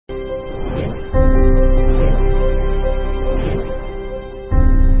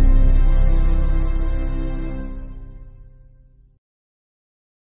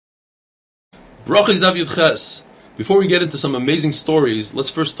Bracha Daf Yud Ches. Before we get into some amazing stories, let's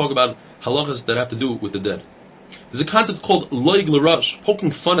first talk about halachas that have to do with the dead. There's a concept called loig l'rash,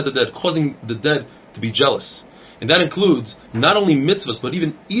 poking fun at the dead, causing the dead to be jealous. And that includes not only mitzvahs, but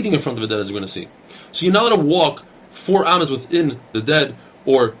even eating in front of the dead, as we're going to see. So you're not allowed to walk 4 amas within the dead,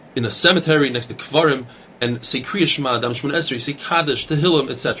 or in a cemetery next to kvarim, and say Kriya Shema, Dam Shmon Esrei, say Kaddish, Tehillim,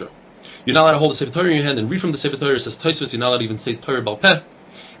 etc. You're not allowed to hold a Sefer Torah in your hand and read from the Sefer Torah. It says Tosfos, you're not allowed to even say Torah Bal Peh.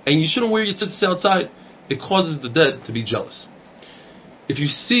 And you shouldn't wear your tzitzis outside. It causes the dead to be jealous. If you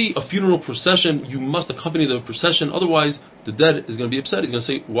see a funeral procession, you must accompany the procession. Otherwise, the dead is going to be upset. He's going to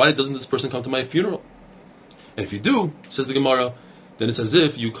say, why doesn't this person come to my funeral? And if you do, says the Gemara, then it's as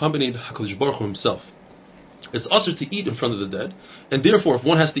if you accompanied HaKadosh Baruch Hu himself. It's usher to eat in front of the dead, and therefore, if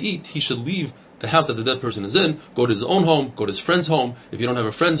one has to eat, he should leave the house that the dead person is in, go to his own home, go to his friend's home. If you don't have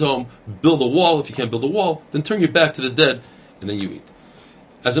a friend's home, build a wall. If you can't build a wall, then turn your back to the dead, and then you eat.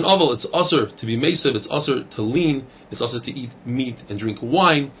 As an oval, it's usher to be mesiv, it's usher to lean, it's usher to eat meat and drink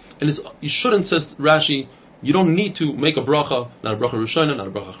wine, and you shouldn't, says Rashi, you don't need to make a bracha, not a bracha Rishonah, not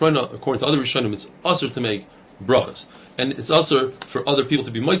a bracha Achrona. According to other Rishonim, it's usher to make brachas. And it's usher for other people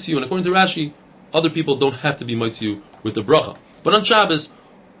to be mitziyu, and according to Rashi, other people don't have to be mitziyu with the bracha. But on Shabbos,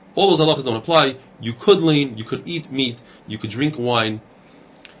 all those halachas don't apply. You could lean, you could eat meat, you could drink wine,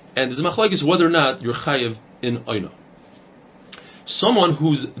 and there's a machlokes whether or not you're chayev in oina. Someone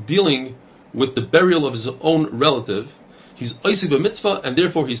who's dealing with the burial of his own relative, he's oisig b'mitzvah, and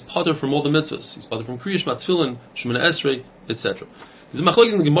therefore he's pater from all the mitzvahs. He's pater from Kriya Shema, Tefillin, Shemona Esrei, etc. There's a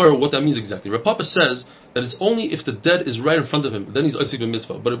machlokes in the Gemara what that means exactly. Rav Papa says that it's only if the dead is right in front of him, then he's oisig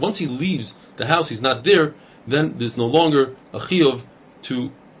b'mitzvah. But once he leaves the house, he's not there, then there's no longer a chiyuv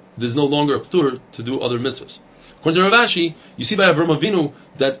there's no longer a ptur to do other mitzvahs. According to Rav Ashi, you see by Avram Avinu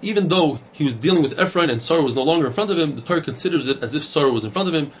that even though he was dealing with Ephraim and Sarah was no longer in front of him, the Torah considers it as if Sarah was in front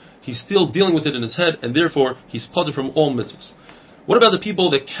of him. He's still dealing with it in his head, and therefore he's pater from all mitzvahs. What about the people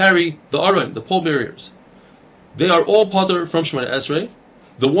that carry the aron, the pallbearers? They are all pater from Shemona Esrei.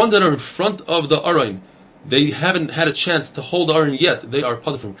 The ones that are in front of the aron, they haven't had a chance to hold the aron yet. They are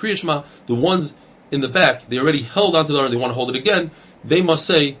pater from Kriya Shema. The ones in the back, they already held onto the aron, they want to hold it again. They must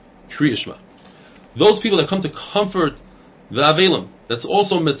say Kriya Shema. Those people that come to comfort the Avelim, that's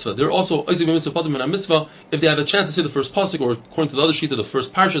also mitzvah. They're also oisig b'mitzvah, pater min mitzvah. If they have a chance to say the first pasuk, or according to the other sheet of the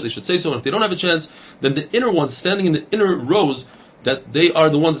first parsha, they should say so. And if they don't have a chance, then the inner ones standing in the inner rows, that they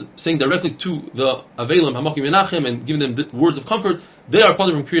are the ones saying directly to the Avelim, Hamakim Menachem, and giving them words of comfort, they are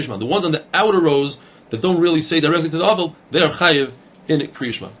pater from Kriya Shema. The ones on the outer rows that don't really say directly to the Avel, they are chayev in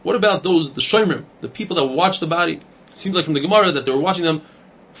Kriya Shema. What about those, the Shoimrim, the people that watch the body? It seems like from the Gemara that they were watching them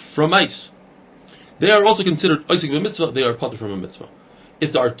from ice. They are also considered oisig b'mitzvah, they are pater from a mitzvah.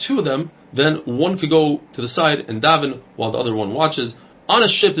 If there are 2 of them, then one could go to the side and daven while the other one watches. On a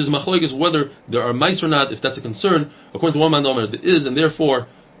ship, there's machlokes whether there are mice or not, if that's a concern. According to one man Omar, there is, and therefore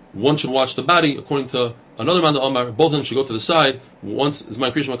one should watch the body. According to another man Omar, both of them should go to the side once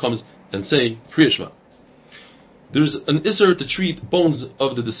Zman Kriya Shema comes and say Kriya Shema. There's an isser to treat bones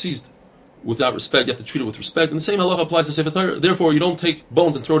of the deceased without respect. You have to treat it with respect. And the same halacha applies to Sefer Torah. Therefore, you don't take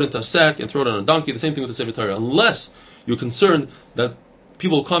bones and throw it into a sack and throw it on a donkey. The same thing with the Sefer Torah. Unless you're concerned that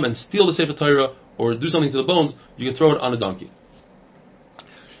people will come and steal the Sefer Torah or do something to the bones, you can throw it on a donkey.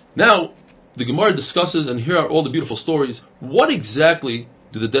 Now, the Gemara discusses, and here are all the beautiful stories. What exactly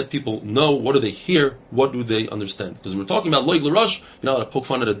do the dead people know? What do they hear? What do they understand? Because we're talking about loig l'rash, you're not allowed to poke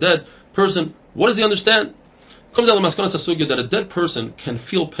fun at a dead person. What does he understand? It comes out of Maskanas HaSugya that a dead person can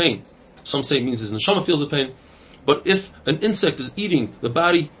feel pain. Some say it means his neshama feels the pain. But if an insect is eating the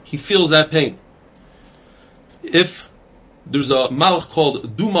body, he feels that pain. If there's a malach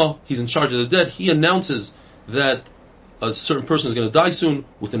called Duma, he's in charge of the dead, he announces that a certain person is going to die soon,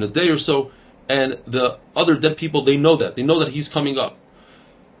 within a day or so, and the other dead people, they know that. They know that he's coming up.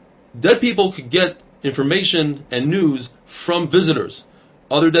 Dead people could get information and news from visitors.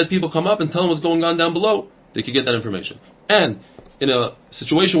 Other dead people come up and tell them what's going on down below. They could get that information. And in a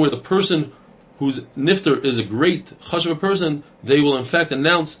situation where the person whose nifter is a great chashuv person, they will in fact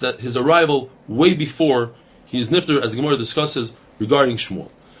announce that his arrival way before his nifter, as the Gemara discusses regarding Shmuel.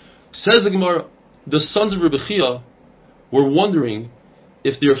 Says the Gemara, the sons of Rebbe Chia were wondering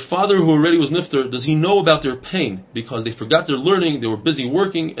if their father who already was nifter, does he know about their pain? Because they forgot their learning, they were busy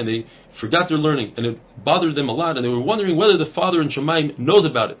working, and they forgot their learning, and it bothered them a lot, and they were wondering whether the father in Shemaim knows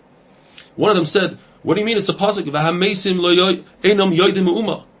about it. One of them said, what do you mean? It's a pasuk.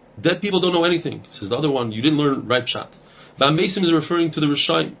 Dead people don't know anything. Says the other one, you didn't learn right pshat. Ba'amesim is referring to the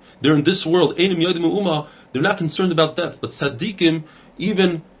Rishayim. They're in this world. They're not concerned about death. But tzaddikim,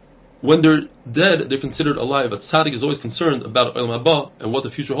 even when they're dead, they're considered alive. A tzaddik is always concerned about Olam Haba and what the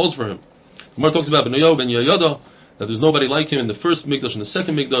future holds for him. Gemara talks about Benoyo ben Yehoyada, that there's nobody like him in the first Mikdash and the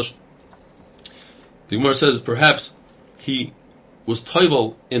second Mikdash. The Gemara says perhaps he was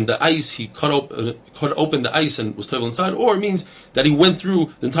toivel in the ice, he cut open the ice and was toivel inside, or it means that he went through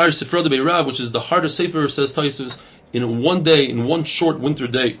the entire Sifra de Beirav, which is the hardest sefer, says Tosfos, in one day, in one short winter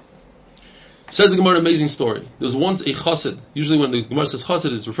day. Says the Gemara, amazing story. There was once a chassid. Usually when the Gemara says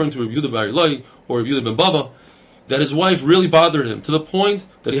chassid, it's referring to Rav Yehuda bar Ilai or Rav Yehuda ben Baba, that his wife really bothered him to the point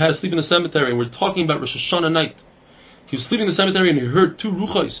that he had to sleep in the cemetery. And we're talking about Rosh Hashanah night. He was sleeping in the cemetery and he heard two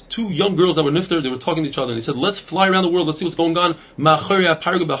ruchos, two young girls that were nifter. They were talking to each other and he said, let's fly around the world, let's see what's going on.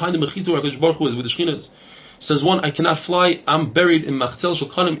 Behind the mechitza where HaKadosh Baruch Hu is with the Shekhinah. Says one, I cannot fly, I'm buried in Machzel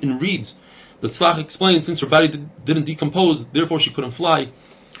Shulchanim in reeds. The Tzlach explains, since her body didn't decompose, therefore she couldn't fly.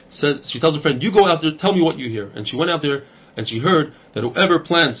 Says, she tells her friend, you go out there, tell me what you hear. And she went out there and she heard that whoever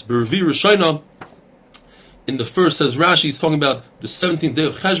plants B'Revi Rishayna, in the first, says Rashi, he's talking about the 17th day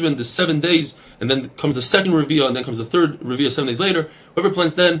of Cheshvan, the 7 days, and then comes the second Revi'ah, and then comes the third Revi'ah 7 days later. Whoever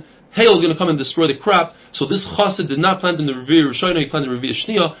plants then, hail is going to come and destroy the crop. So this chassid did not plant in the Revi'ah Rishayna, he planted the Revi'ah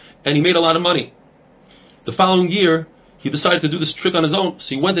Shniyah, and he made a lot of money. The following year, he decided to do this trick on his own,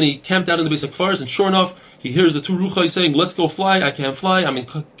 so he went and he camped out in the base of Kfaris, and sure enough, he hears the two Ruchai saying, let's go fly, I can't fly, I'm in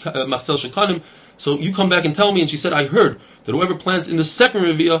Machzel Shekanim, so you come back and tell me. And she said, I heard that whoever plants in the second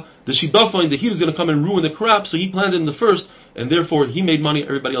Revi'ah, the Shidafa, the heat is going to come and ruin the crop, so he planted in the first, and therefore he made money,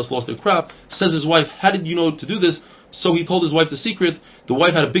 everybody else lost their crop. Says his wife, how did you know to do this? So he told his wife the secret. The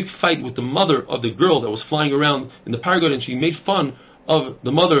wife had a big fight with the mother of the girl that was flying around in the paragon, and she made fun of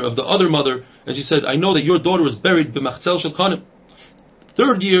the mother, of the other mother, and she said, I know that your daughter was buried b'machzel Shekanim.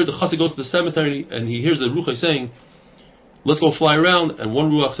 Third year, the chassid goes to the cemetery, and he hears the Ruchai saying, let's go fly around, and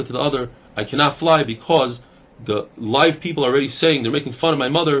one Ruach said to the other, I cannot fly because the live people are already saying, they're making fun of my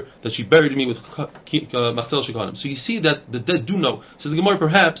mother, that she buried me with Machzel Shekanim. So you see that the dead do know. So the Gemara,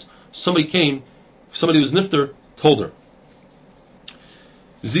 perhaps, somebody was nifter, told her.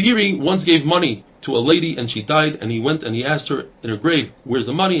 Ziri once gave money to a lady and she died, and he went and he asked her in her grave, where's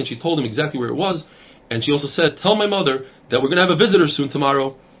the money? And she told him exactly where it was. And she also said, tell my mother that we're going to have a visitor soon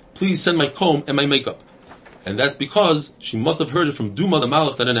tomorrow. Please send my comb and my makeup. And that's because she must have heard it from Duma, the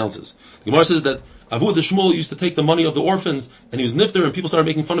Malach that announces. The Gemara says that Avu the Shmuel used to take the money of the orphans, and he was nifter, and people started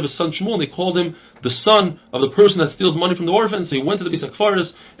making fun of his son Shmuel, and they called him the son of the person that steals money from the orphans. So he went to the Beis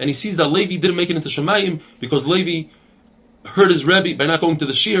HaKfaris, and he sees that Levi didn't make it into Shemayim because Levi hurt his Rebbe by not going to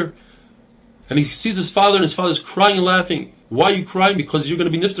the Shir. And he sees his father, and his father's crying and laughing. Why are you crying? Because you're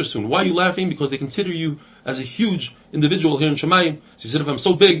going to be nifter soon. Why are you laughing? Because they consider you as a huge individual here in Shemayim. So he said, if I'm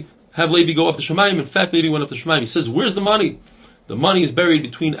so big, have Levi go up to Shemayim. In fact, Levi went up to Shemayim. He says, where's the money? The money is buried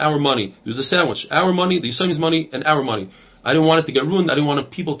between our money. There's a sandwich. Our money, the Yisrael's money, and our money. I didn't want it to get ruined. I didn't want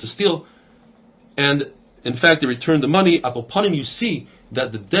people to steal. And in fact, they returned the money. Apopanim, you see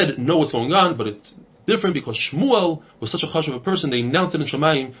that the dead know what's going on, but it's different because Shmuel was such a chashuv of a person. They announced it in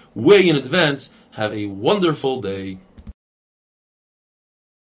Shemayim way in advance. Have a wonderful day.